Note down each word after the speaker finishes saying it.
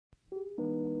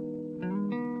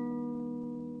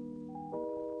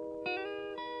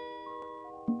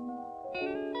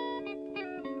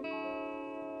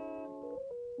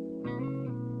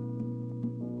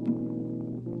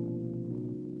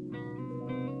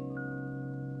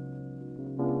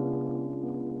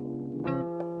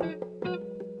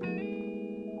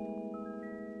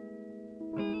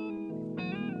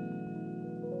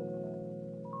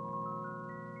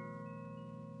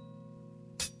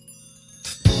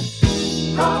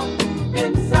Caught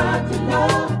inside your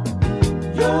love.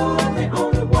 You're the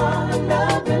only one I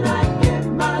love, and I give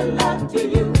my love to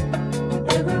you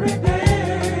every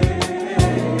day.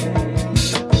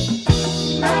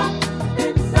 Wrapped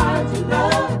inside your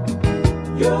love.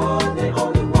 You're the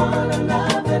only one I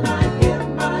love, and I give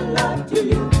my love to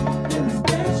you in a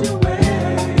special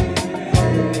way.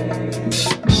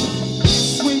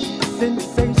 Sweet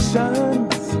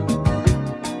sensations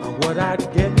are what I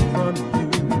get from you.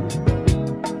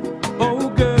 Oh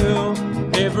girl,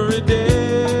 every day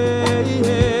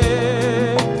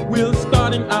we're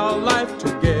starting our life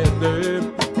together,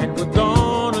 and we're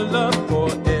gonna love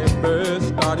forever,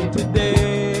 starting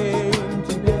today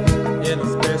in a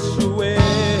special way.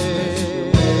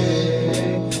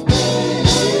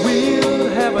 We'll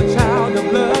have a child of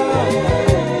love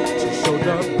to show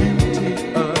the beauty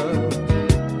of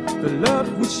the love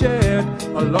we shared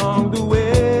along the way.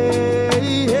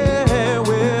 Yeah,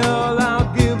 well, I'll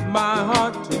give my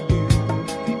heart to you,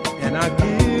 and I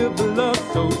give the love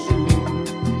so true,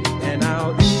 and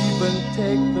I'll even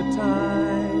take the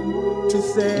time to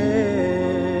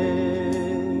say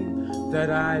that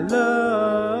I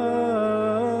love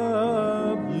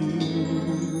you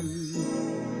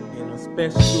in a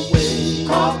special way.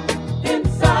 Caught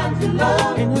inside your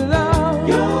love. In your love.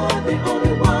 You're the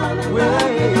only one I love,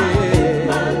 and I give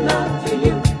my love to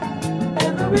you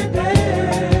every day.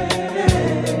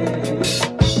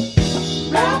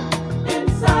 Wrapped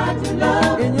inside your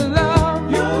love. In your love.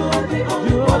 You're the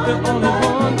only one I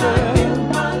love, and I give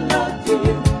my love to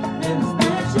you in a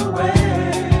special way.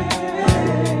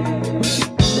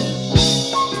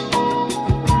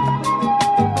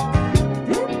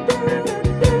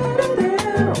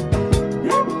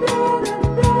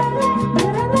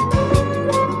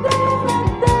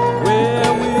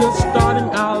 Well, we're starting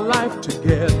our life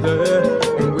together,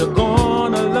 and we're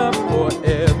gonna love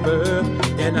forever,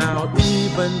 and I'll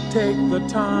even take the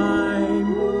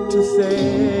time to say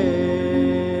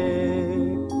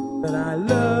that I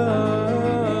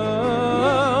love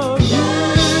you,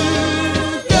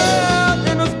 girl,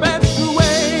 in a special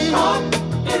way. Caught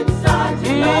inside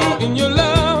your love. In your love.